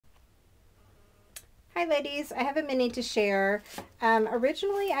Hi ladies, I have a mini to share.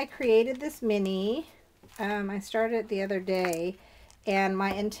 Originally I created this mini. I started it the other day and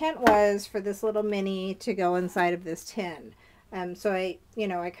my intent was for this little mini to go inside of this tin. So I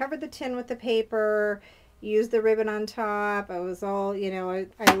covered the tin with the paper, used the ribbon on top. I was all,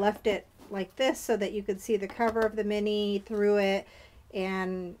 I left it like this so that you could see the cover of the mini through it,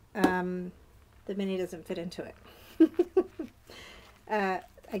 and the mini doesn't fit into it. uh,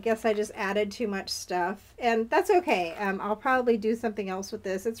 I guess I just added too much stuff, and that's okay. I'll probably do something else with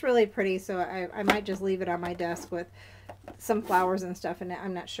this. It's really pretty, so I might just leave it on my desk with some flowers and stuff in it.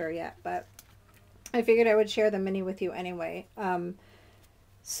 I'm not sure yet, but I figured I would share the mini with you anyway.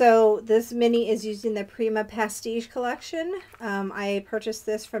 So this mini is using the Prima Pastiche collection. I purchased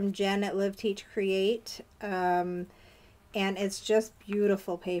this from Jen at Live Teach Create. And it's just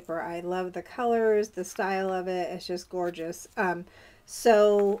beautiful paper. I love the colors, the style of it. It's just gorgeous.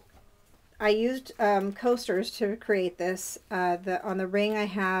 So I used coasters to create this. On the ring I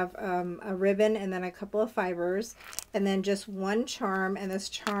have a ribbon and then a couple of fibers and then just one charm. And this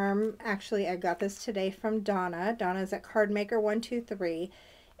charm, actually I got this today from Donna. Donna's at Cardmaker123.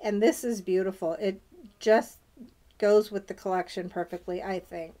 And this is beautiful. It just goes with the collection perfectly, I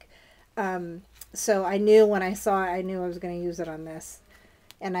think. So I knew when I saw it, I knew I was going to use it on this.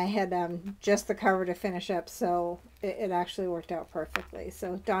 And I had just the cover to finish up, so it actually worked out perfectly.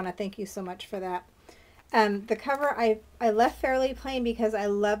 So Donna, thank you so much for that. The cover I left fairly plain because I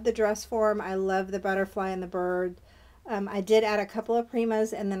love the dress form. I love the butterfly and the bird. I did add a couple of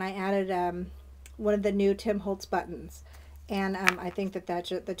Primas, and then I added one of the new Tim Holtz buttons. And I think that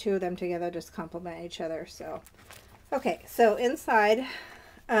the two of them together just complement each other. So, okay, so inside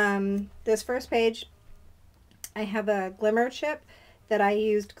this first page, I have a glimmer chip that I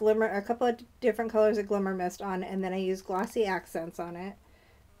used a couple of different colors of glimmer mist on, and then I used glossy accents on it.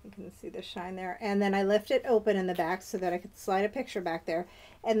 You can see the shine there. And then I lift it open in the back so that I could slide a picture back there.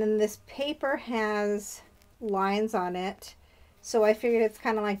 And then this paper has lines on it, so I figured it's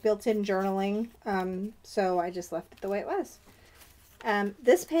kind of like built-in journaling. So I just left it the way it was.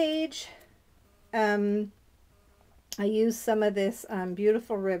 This page, I used some of this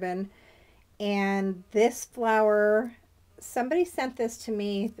beautiful ribbon, and this flower, somebody sent this to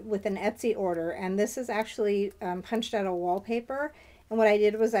me with an Etsy order, and this is actually punched out of wallpaper. And what I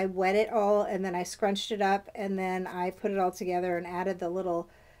did was I wet it all, and then I scrunched it up, and then I put it all together and added the little,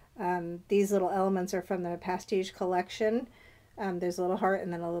 these little elements are from the Pastiche collection. There's a little heart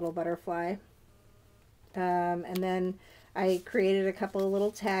and then a little butterfly. And then I created a couple of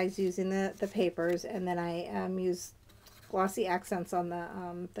little tags using the papers, and then I used glossy accents on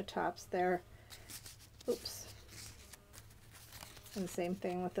the tops there. Oops. And same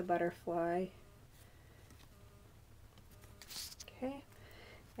thing with the butterfly. Okay.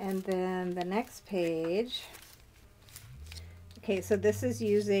 And then the next page. Okay, so this is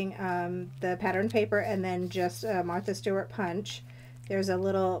using the pattern paper and then just Martha Stewart punch. There's a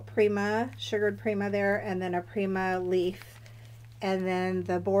little Prima, sugared Prima there, and then a Prima leaf. And then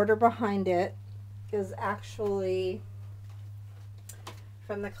the border behind it is actually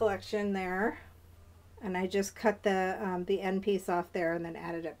from the collection there. And I just cut the end piece off there and then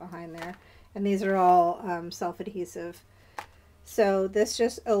added it behind there. And these are all self-adhesive. So this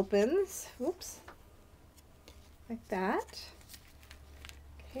just opens, whoops, like that.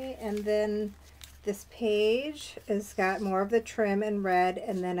 Okay, and then this page has got more of the trim in red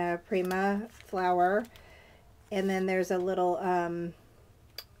and then a Prima flower. And then there's a little,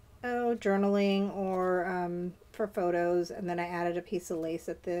 journaling or for photos. And then I added a piece of lace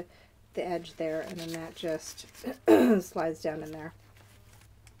at the edge there, and then that just slides down in there.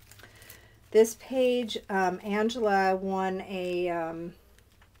 This page, Angela won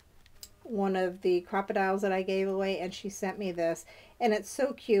one of the crocodiles that I gave away, and she sent me this, and it's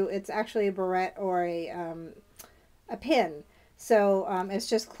so cute. It's actually a barrette or a pin. So it's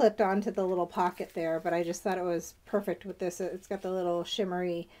just clipped onto the little pocket there, but I just thought it was perfect with this. It's got the little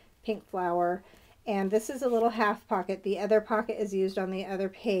shimmery pink flower. And this is a little half pocket. The other pocket is used on the other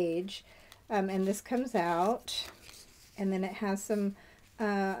page. And this comes out. And then it has some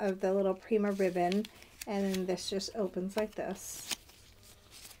of the little Prima ribbon. And then this just opens like this.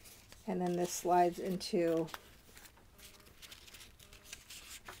 And then this slides into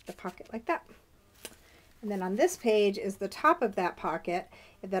the pocket like that. And then on this page is the top of that pocket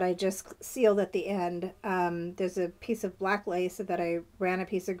that I just sealed at the end. There's a piece of black lace that I ran a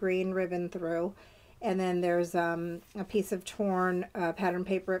piece of green ribbon through. And then there's a piece of torn pattern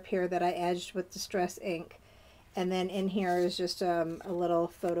paper up here that I edged with Distress ink. And then in here is just a little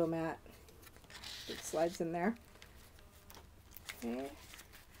photo mat that slides in there. Okay.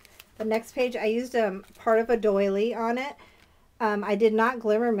 The next page, I used part of a doily on it. I did not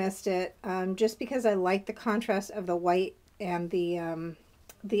glimmer mist it, just because I like the contrast of the white and the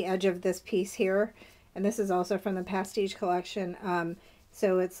edge of this piece here. And this is also from the Pastiche collection.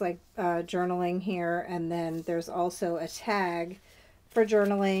 So it's like journaling here, and then there's also a tag for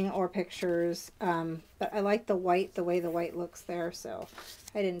journaling or pictures. But I like the white, the way the white looks there, so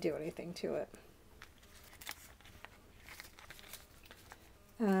I didn't do anything to it.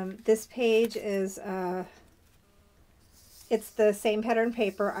 This page is, it's the same pattern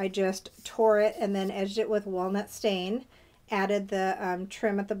paper. I just tore it and then edged it with walnut stain. Added the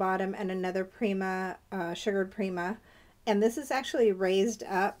trim at the bottom and another Prima, sugared Prima. And this is actually raised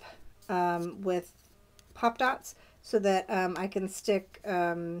up with pop dots so that I can stick,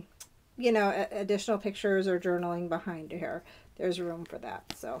 you know, additional pictures or journaling behind here. There's room for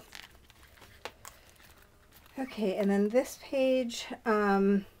that, so. Okay, and then this page,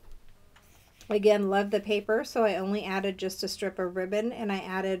 again, love the paper, so I only added just a strip of ribbon, and I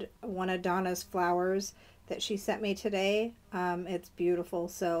added one of Donna's flowers that she sent me today. It's beautiful,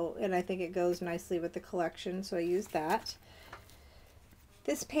 so, and I think it goes nicely with the collection, so I used that.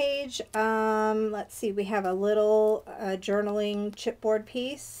 This page, let's see, we have a little journaling chipboard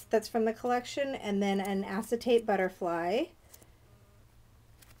piece that's from the collection, and then an acetate butterfly.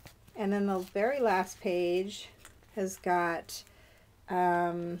 And then the very last page has got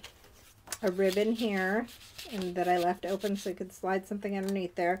a ribbon here, and that I left open so I could slide something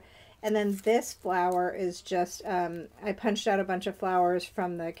underneath there. And then this flower is just, I punched out a bunch of flowers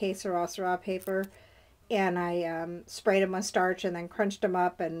from the Que Sera Sera paper, and I sprayed them with starch and then crunched them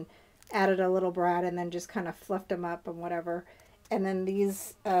up and added a little brad and then just kind of fluffed them up and whatever. And then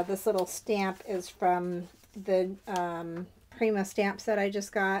these, this little stamp is from the Prima stamp set I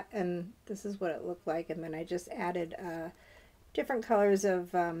just got, and this is what it looked like. And then I just added different colors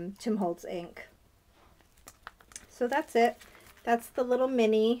of Tim Holtz ink. So that's it. That's the little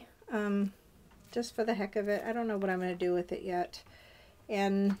mini, just for the heck of it. I don't know what I'm going to do with it yet.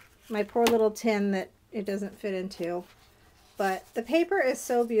 And my poor little tin that it doesn't fit into. But the paper is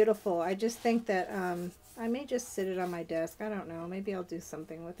so beautiful. I just think that I may just sit it on my desk. I don't know. Maybe I'll do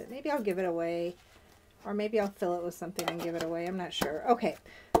something with it. Maybe I'll give it away. Or maybe I'll fill it with something and give it away. I'm not sure. Okay.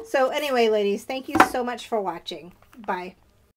 So anyway, ladies, thank you so much for watching. Bye.